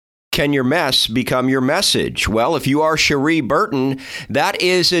Can your mess become your message? Well, if you are Cherie Burton, that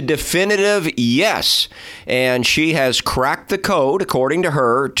is a definitive yes. And she has cracked the code, according to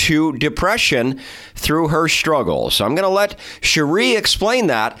her, to depression through her struggles. So I'm going to let Cherie explain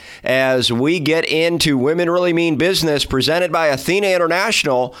that as we get into Women Really Mean Business, presented by Athena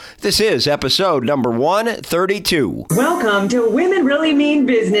International. This is episode number 132. Welcome to Women Really Mean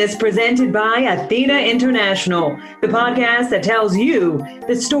Business, presented by Athena International, the podcast that tells you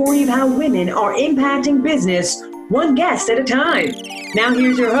the story of how women are impacting business one guest at a time. Now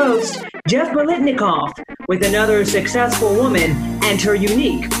here's your host, Jeff Bolitnikoff, with another successful woman and her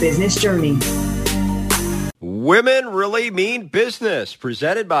unique business journey. Women Really Mean Business,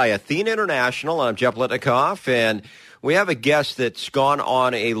 presented by Athena International. I'm Jeff Bolitnikoff, and we have a guest that's gone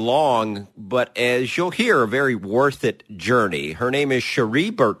on a long, but as you'll hear, a very worth it journey. Her name is Cherie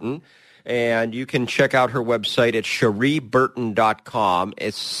Burton. And you can check out her website at cherieburton.com.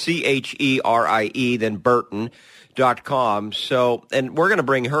 It's Cherie, then Burton.com. So, and we're going to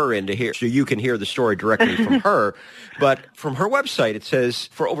bring her into here so you can hear the story directly from her. But from her website, it says,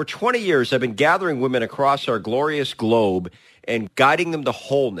 for over 20 years, I've been gathering women across our glorious globe and guiding them to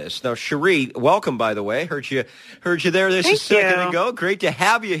wholeness. Now, Cherie, welcome, by the way. Heard you there a second ago. Great to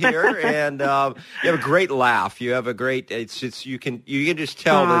have you here, and you have a great laugh. You have a great. You can just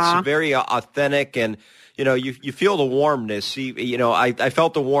tell that it's very authentic, and you feel the warmness. I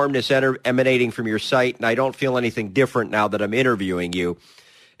felt the warmness emanating from your site, and I don't feel anything different now that I'm interviewing you.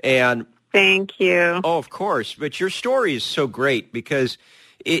 And thank you. Oh, of course, but your story is so great because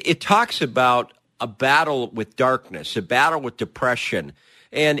it talks about a battle with darkness, a battle with depression,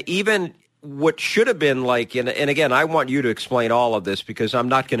 and even what should have been like, and again, I want you to explain all of this because I'm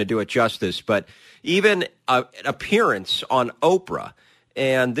not going to do it justice, but even an appearance on Oprah,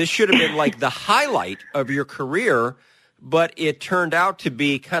 and this should have been like the highlight of your career, but it turned out to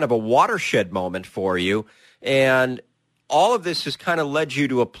be kind of a watershed moment for you, and all of this has kind of led you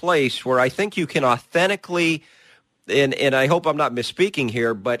to a place where I think you can authentically, and I hope I'm not misspeaking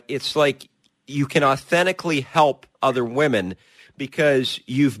here, but it's like you can authentically help other women because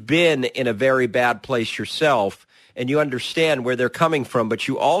you've been in a very bad place yourself and you understand where they're coming from, but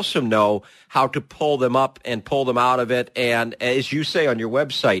you also know how to pull them up and pull them out of it. And as you say on your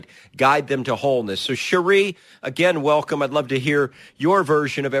website, guide them to wholeness. So Cherie, again, welcome. I'd love to hear your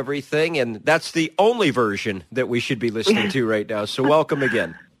version of everything. And that's the only version that we should be listening to right now. So welcome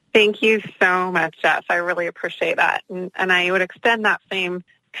again. Thank you so much, Jeff. I really appreciate that. And I would extend that same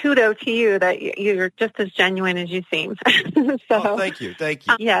kudos to you that you're just as genuine as you seem. Thank you.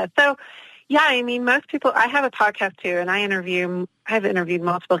 I mean, most people, I have a podcast too, and I've interviewed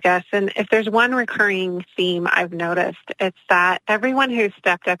multiple guests, and if there's one recurring theme I've noticed, it's that everyone who's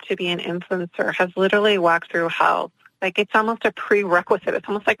stepped up to be an influencer has literally walked through hell. Like, it's almost a prerequisite. It's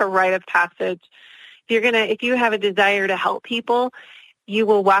almost like a rite of passage. If you have a desire to help people, you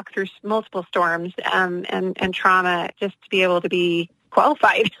will walk through multiple storms and trauma just to be able to be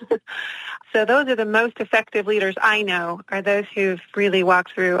qualified. So those are the most effective leaders I know, are those who've really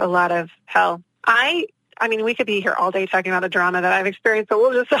walked through a lot of hell. I mean, we could be here all day talking about the drama that I've experienced, but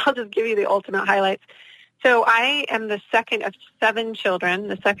I'll just give you the ultimate highlights. So I am the second of 7 children,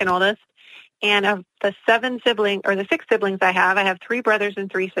 the second oldest, and of the 6 siblings I have 3 brothers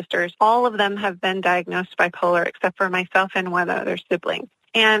and 3 sisters. All of them have been diagnosed bipolar except for myself and one other sibling.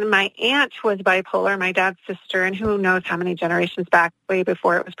 And my aunt was bipolar, my dad's sister, and who knows how many generations back, way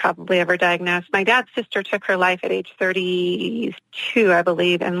before it was probably ever diagnosed. My dad's sister took her life at age 32, I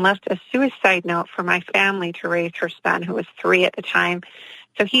believe, and left a suicide note for my family to raise her son, who was 3 at the time.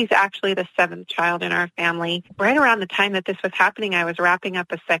 So he's actually the 7th child in our family. Right around the time that this was happening, I was wrapping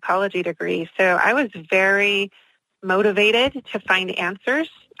up a psychology degree. So I was very motivated to find answers.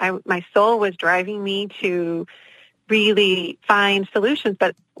 My soul was driving me to really find solutions.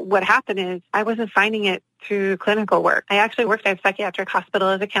 But what happened is I wasn't finding it through clinical work. I actually worked at a psychiatric hospital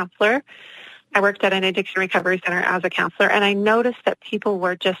as a counselor. I worked at an addiction recovery center as a counselor, and I noticed that people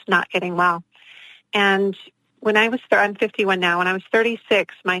were just not getting well. And when I'm 51 now, when I was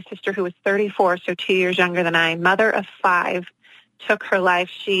 36, my sister, who was 34, so 2 years younger than I, mother of 5, took her life.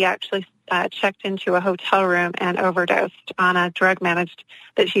 She actually checked into a hotel room and overdosed on a drug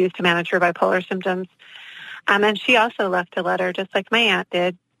that she used to manage her bipolar symptoms. And she also left a letter just like my aunt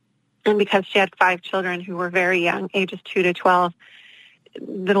did. And because she had 5 children who were very young, ages 2 to 12,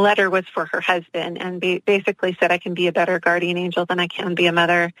 the letter was for her husband and basically said, I can be a better guardian angel than I can be a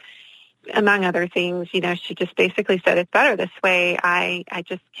mother, among other things. She just basically said, it's better this way. I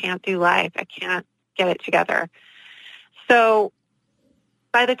just can't do life. I can't get it together. So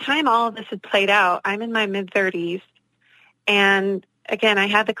by the time all of this had played out, I'm in my mid-30s, and again, I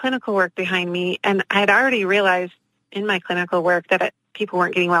had the clinical work behind me, and I had already realized in my clinical work that people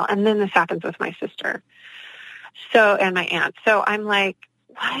weren't getting well. And then this happens with my sister. And my aunt. So I'm like,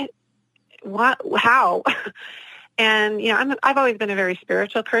 what, how? And, I've always been a very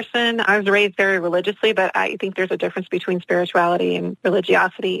spiritual person. I was raised very religiously, but I think there's a difference between spirituality and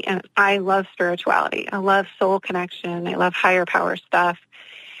religiosity. And I love spirituality. I love soul connection. I love higher power stuff.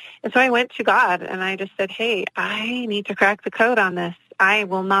 And so I went to God and I just said, hey, I need to crack the code on this. I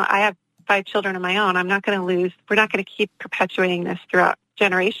have 5 children of my own. I'm not going to lose. We're not going to keep perpetuating this throughout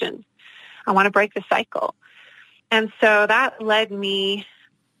generations. I want to break the cycle. And so that led me,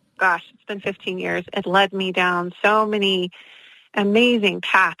 it's been 15 years. It led me down so many amazing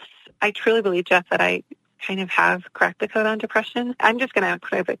paths. I truly believe, Jeff, that I kind of have cracked the code on depression. I'm just going to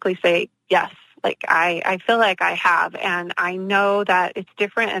unequivocally say yes. Like I feel like I have, and I know that it's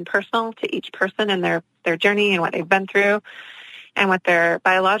different and personal to each person and their journey and what they've been through and what their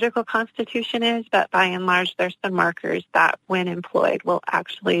biological constitution is. But by and large, there's some markers that, when employed, will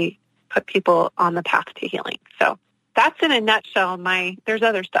actually put people on the path to healing. So that's in a nutshell. There's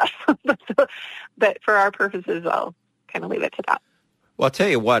other stuff, but for our purposes, I'll kind of leave it to that. Well, I'll tell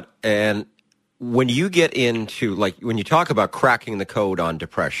you what, and when you get into, when you talk about cracking the code on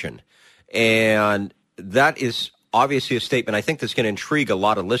depression, and that is obviously a statement I think that's going to intrigue a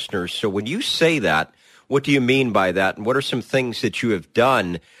lot of listeners. So when you say that, what do you mean by that? And what are some things that you have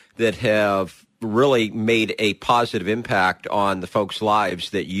done that have really made a positive impact on the folks' lives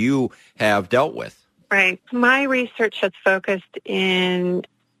that you have dealt with? Right. My research has focused in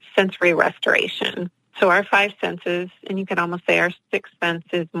sensory restoration. So our 5 senses, and you could almost say our 6th sense,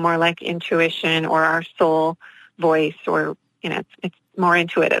 is more like intuition or our soul voice, or, it's more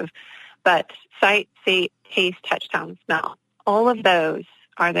intuitive. But sight, taste, touch, sound, smell, all of those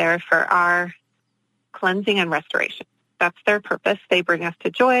are there for our cleansing and restoration. That's their purpose. They bring us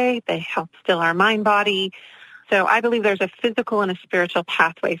to joy. They help still our mind, body. So I believe there's a physical and a spiritual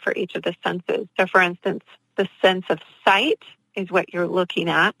pathway for each of the senses. So for instance, the sense of sight is what you're looking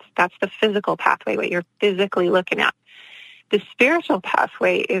at. That's the physical pathway, what you're physically looking at. The spiritual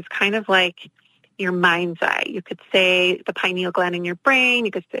pathway is kind of like your mind's eye. You could say the pineal gland in your brain.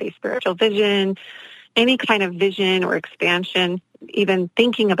 You could say spiritual vision, any kind of vision or expansion, even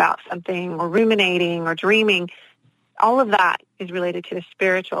thinking about something or ruminating or dreaming. All of that is related to the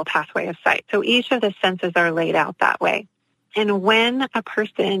spiritual pathway of sight. So each of the senses are laid out that way. And when a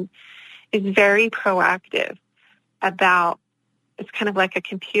person is very proactive about, it's kind of like a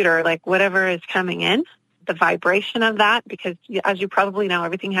computer, like whatever is coming in, the vibration of that, because as you probably know,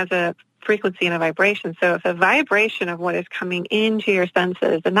 everything has a frequency and a vibration. So if a vibration of what is coming into your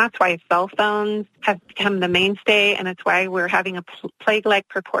senses, and that's why cell phones have become the mainstay, and it's why we're having a plague-like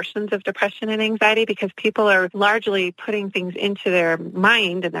proportions of depression and anxiety, because people are largely putting things into their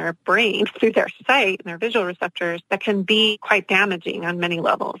mind and their brain through their sight and their visual receptors that can be quite damaging on many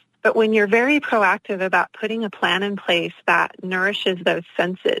levels. But when you're very proactive about putting a plan in place that nourishes those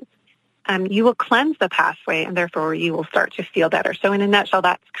senses, you will cleanse the pathway, and therefore you will start to feel better. So in a nutshell,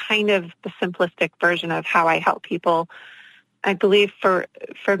 that's kind of the simplistic version of how I help people. I believe for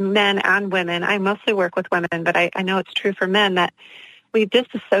men and women, I mostly work with women, but I know it's true for men that we've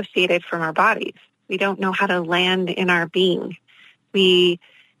disassociated from our bodies. We don't know how to land in our being. We're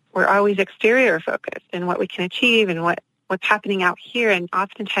always exterior focused in what we can achieve and what's happening out here, and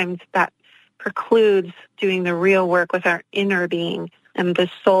oftentimes that precludes doing the real work with our inner being and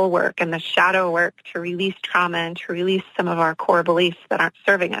the soul work and the shadow work to release trauma and to release some of our core beliefs that aren't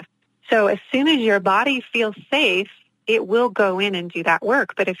serving us. So as soon as your body feels safe, it will go in and do that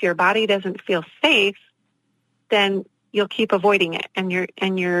work. But if your body doesn't feel safe, then you'll keep avoiding it, and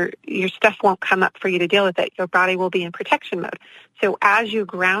your stuff won't come up for you to deal with it. Your body will be in protection mode. So as you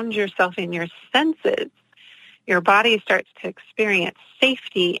ground yourself in your senses, your body starts to experience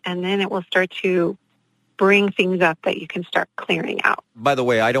safety, and then it will start to bring things up that you can start clearing out. By the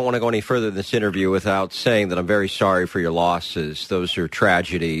way, I don't want to go any further in this interview without saying that I'm very sorry for your losses. Those are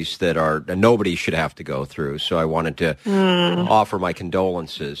tragedies that nobody should have to go through. So I wanted to offer my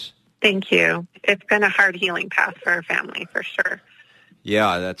condolences. Thank you. It's been a hard healing path for our family, for sure.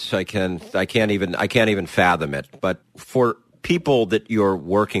 Yeah, I can't even fathom it. But for people that you're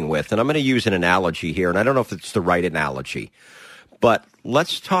working with, and I'm going to use an analogy here, and I don't know if it's the right analogy, but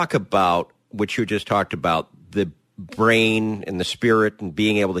let's talk about what you just talked about, the brain and the spirit and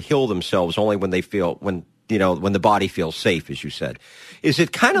being able to heal themselves only when the body feels safe, as you said. Is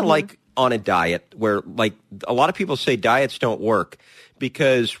it kind of like on a diet where, like, a lot of people say diets don't work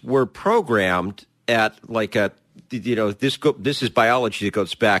because we're programmed at this is biology that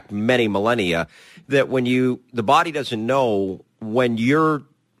goes back many millennia, that when the body doesn't know when you're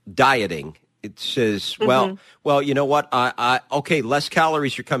dieting, it says, well, you know what? Okay, less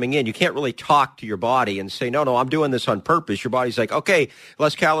calories are coming in. You can't really talk to your body and say, no, I'm doing this on purpose. Your body's like, okay,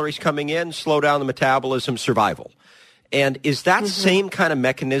 less calories coming in, slow down the metabolism, survival. And is that same kind of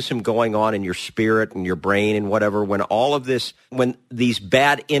mechanism going on in your spirit and your brain and whatever when all of this, when these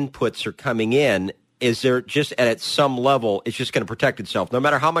bad inputs are coming in, is there just at some level, it's just going to protect itself? No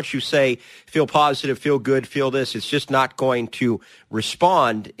matter how much you say, feel positive, feel good, feel this, it's just not going to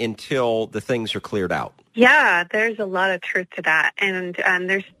respond until the things are cleared out. Yeah, there's a lot of truth to that. And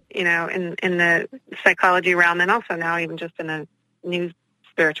there's, in the psychology realm and also now even just in the new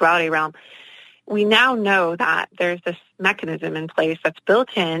spirituality realm, we now know that there's this mechanism in place that's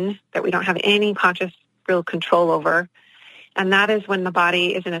built in that we don't have any conscious real control over. And that is when the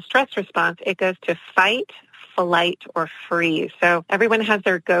body is in a stress response, it goes to fight, flight, or freeze. So everyone has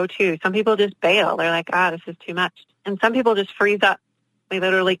their go-to. Some people just bail. They're like, this is too much. And some people just freeze up. They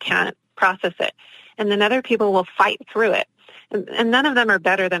literally can't process it. And then other people will fight through it. And none of them are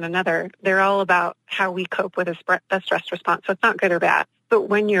better than another. They're all about how we cope with a stress response. So it's not good or bad. But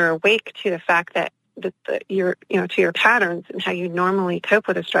when you're awake to the fact that you're, to your patterns and how you normally cope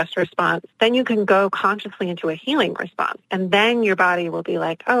with a stress response, then you can go consciously into a healing response. And then your body will be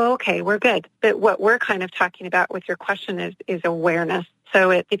like, oh, okay, we're good. But what we're kind of talking about with your question is awareness.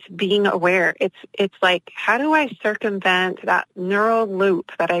 So it's being aware. It's like, how do I circumvent that neural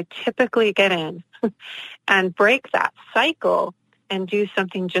loop that I typically get in and break that cycle and do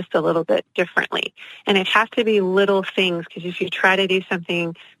something just a little bit differently? And it has to be little things, because if you try to do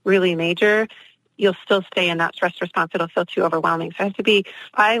something really major, you'll still stay in that stress response. It'll feel too overwhelming. So it has to be,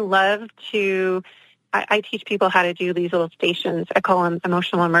 I teach people how to do these little stations. I call them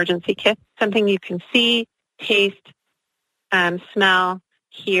emotional emergency kits, something you can see, taste, smell,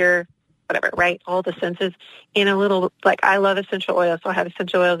 hear, whatever, right? All the senses in a little, I love essential oils, so I have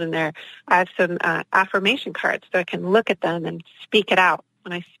essential oils in there. I have some affirmation cards so I can look at them and speak it out.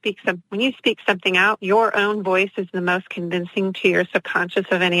 When you speak something out, your own voice is the most convincing to your subconscious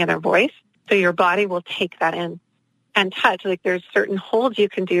of any other voice. So your body will take that in and touch. There's certain holds you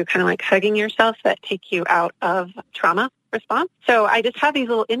can do, kind of like hugging yourself, that take you out of trauma response. So I just have these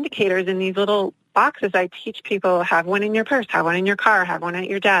little indicators in these little boxes. I teach people, have one in your purse, have one in your car, have one at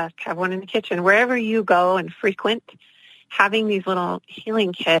your desk, have one in the kitchen. Wherever you go and frequent, having these little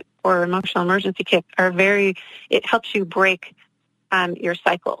healing kit or emotional emergency kit it helps you break your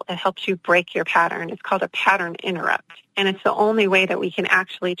cycle. It helps you break your pattern. It's called a pattern interrupt. And it's the only way that we can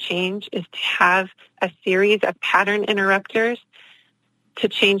actually change is to have a series of pattern interrupters to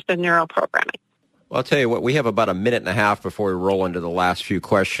change the neural programming. Well, I'll tell you what, we have about a minute and a half before we roll into the last few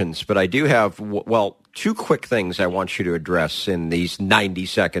questions, but I do have, two quick things I want you to address in these 90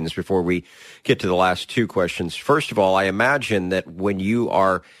 seconds before we get to the last two questions. First of all, I imagine that when you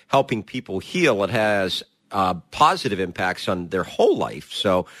are helping people heal, it has positive impacts on their whole life.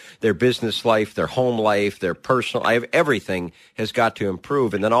 So their business life, their home life, their personal life, everything has got to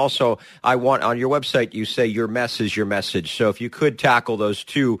improve. And then also, on your website, you say your mess is your message. So if you could tackle those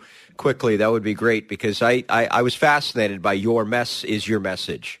two quickly, that would be great, because I was fascinated by your mess is your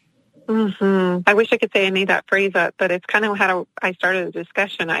message. I wish I could say I made that phrase up, but it's kind of how I started the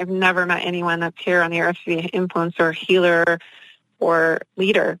discussion. I've never met anyone that's here on the earth to be an influencer, healer, or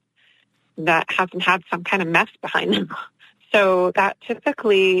leader that hasn't had some kind of mess behind them. So that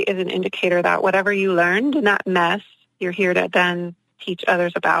typically is an indicator that whatever you learned in that mess, you're here to then teach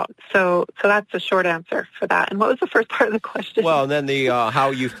others about. So that's the short answer for that. And what was the first part of the question? Well, and then the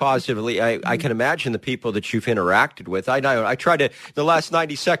how you've positively, I can imagine the people that you've interacted with. I know I tried to, the last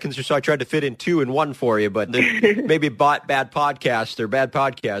 90 seconds or so, I tried to fit in 2 and 1 for you, but maybe bad podcaster,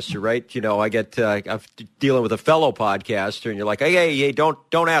 right? I get, I'm dealing with a fellow podcaster, and you're like, hey, don't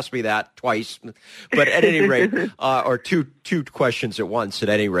ask me that twice. But at any rate, or two questions at once at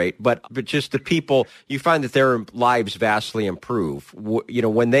any rate, but just the people, you find that their lives vastly improve.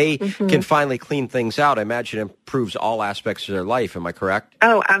 When they can finally clean things out, I imagine it improves all aspects of their life. Am I correct?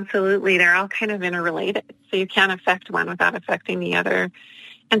 Oh, absolutely. They're all kind of interrelated. So you can't affect one without affecting the other.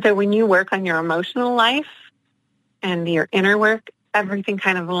 And so when you work on your emotional life and your inner work, everything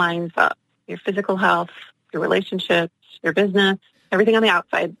kind of lines up. Your physical health, your relationships, your business, everything on the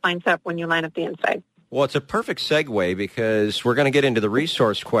outside lines up when you line up the inside. Well, it's a perfect segue, because we're going to get into the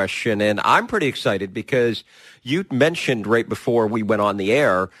resource question, and I'm pretty excited because you mentioned right before we went on the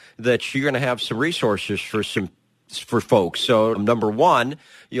air that you're going to have some resources for some for folks. So number one,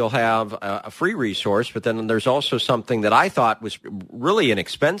 you'll have a free resource, but then there's also something that I thought was really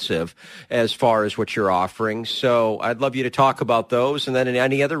inexpensive as far as what you're offering. So I'd love you to talk about those, and then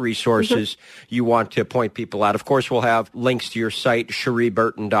any other resources you want to point people at. Of course, we'll have links to your site,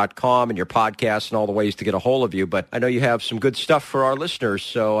 CherieBurton.com, and your podcast and all the ways to get a hold of you. But I know you have some good stuff for our listeners,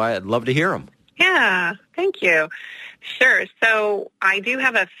 so I'd love to hear them. Yeah, thank you. Sure. So I do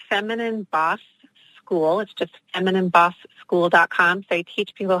have a Feminine Boss School. It's just FeminineBossSchool.com. So I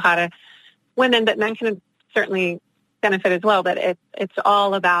teach people women, but men can certainly benefit as well. But it's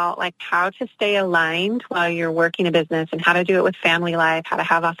all about like how to stay aligned while you're working a business and how to do it with family life, how to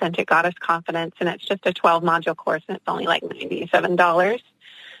have authentic goddess confidence. And it's just a 12-module course, and it's only like $97.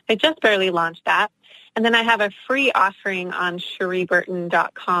 I just barely launched that. And then I have a free offering on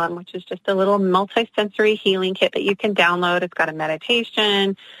CherieBurton.com, which is just a little multi-sensory healing kit that you can download. It's got a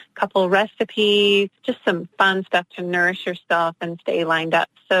meditation, a couple recipes, just some fun stuff to nourish yourself and stay lined up.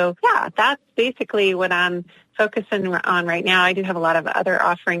 So, yeah, that's basically what I'm focusing on right now. I do have a lot of other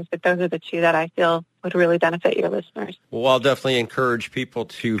offerings, but those are the two that I feel would really benefit your listeners. Well, I'll definitely encourage people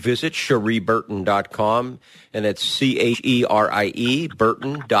to visit CherieBurton.com, and it's CHERIE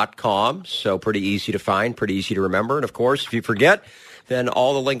Burton.com. So pretty easy to find, pretty easy to remember. And of course, if you forget, then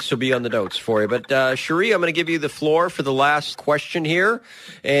all the links will be on the notes for you. But Cherie, I'm going to give you the floor for the last question here.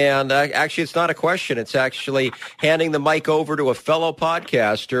 And actually, it's not a question. It's actually handing the mic over to a fellow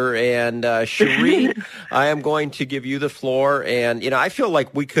podcaster. And Cherie, I am going to give you the floor. And, I feel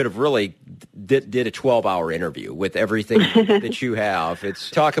like we could have really did a 12-hour interview with everything that you have. It's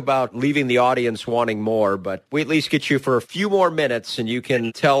talk about leaving the audience wanting more, but we at least get you for a few more minutes, and you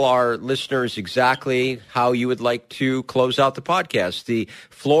can tell our listeners exactly how you would like to close out the podcast. The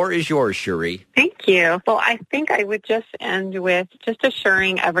floor is yours, Cherie. Thank you. Well, I think I would just end with just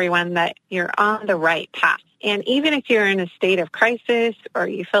assuring everyone that you're on the right path. And even if you're in a state of crisis or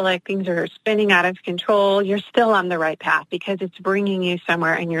you feel like things are spinning out of control, you're still on the right path because it's bringing you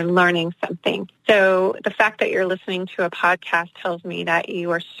somewhere and you're learning something. So the fact that you're listening to a podcast tells me that you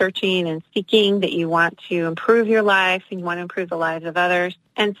are searching and seeking, that you want to improve your life and you want to improve the lives of others.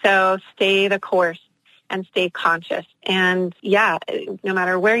 And so stay the course and stay conscious. And yeah, no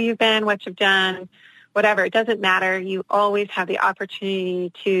matter where you've been, what you've done, whatever, it doesn't matter. You always have the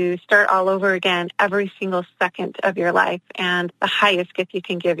opportunity to start all over again every single second of your life. And the highest gift you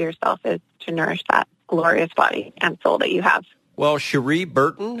can give yourself is to nourish that glorious body and soul that you have. Well, Cherie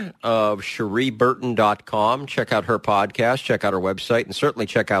Burton of CherieBurton.com. Check out her podcast, check out her website, and certainly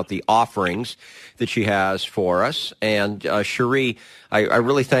check out the offerings that she has for us. And Cherie, I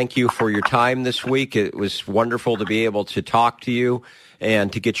really thank you for your time this week. It was wonderful to be able to talk to you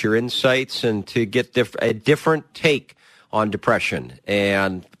and to get your insights and to get a different take on depression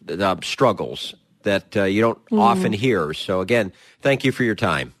and struggles that you don't often hear. So again, thank you for your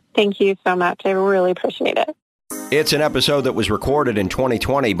time. Thank you so much. I really appreciate it. It's an episode that was recorded in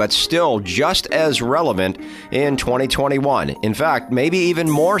 2020, but still just as relevant in 2021. In fact, maybe even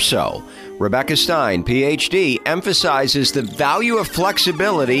more so. Rebecca Stein, PhD, emphasizes the value of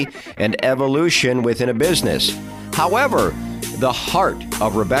flexibility and evolution within a business. However, the heart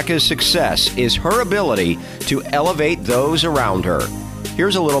of Rebecca's success is her ability to elevate those around her.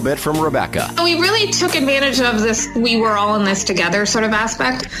 Here's a little bit from Rebecca. We really took advantage of this we were all in this together sort of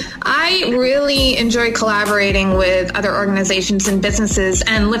aspect. I really enjoy collaborating with other organizations and businesses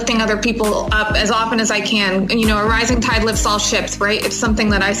and lifting other people up as often as I can. A rising tide lifts all ships, right? It's something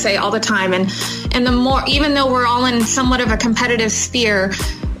that I say all the time. And the more, even though we're all in somewhat of a competitive sphere,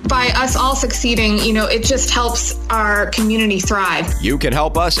 by us all succeeding, it just helps our community thrive. You can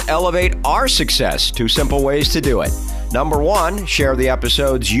help us elevate our success. 2 simple ways to do it. Number 1, share the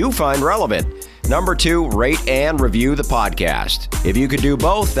episodes you find relevant. Number 2, rate and review the podcast. If you could do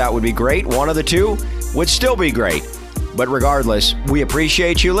both, that would be great. One of the two would still be great. But regardless, we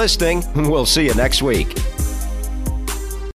appreciate you listening. We'll see you next week.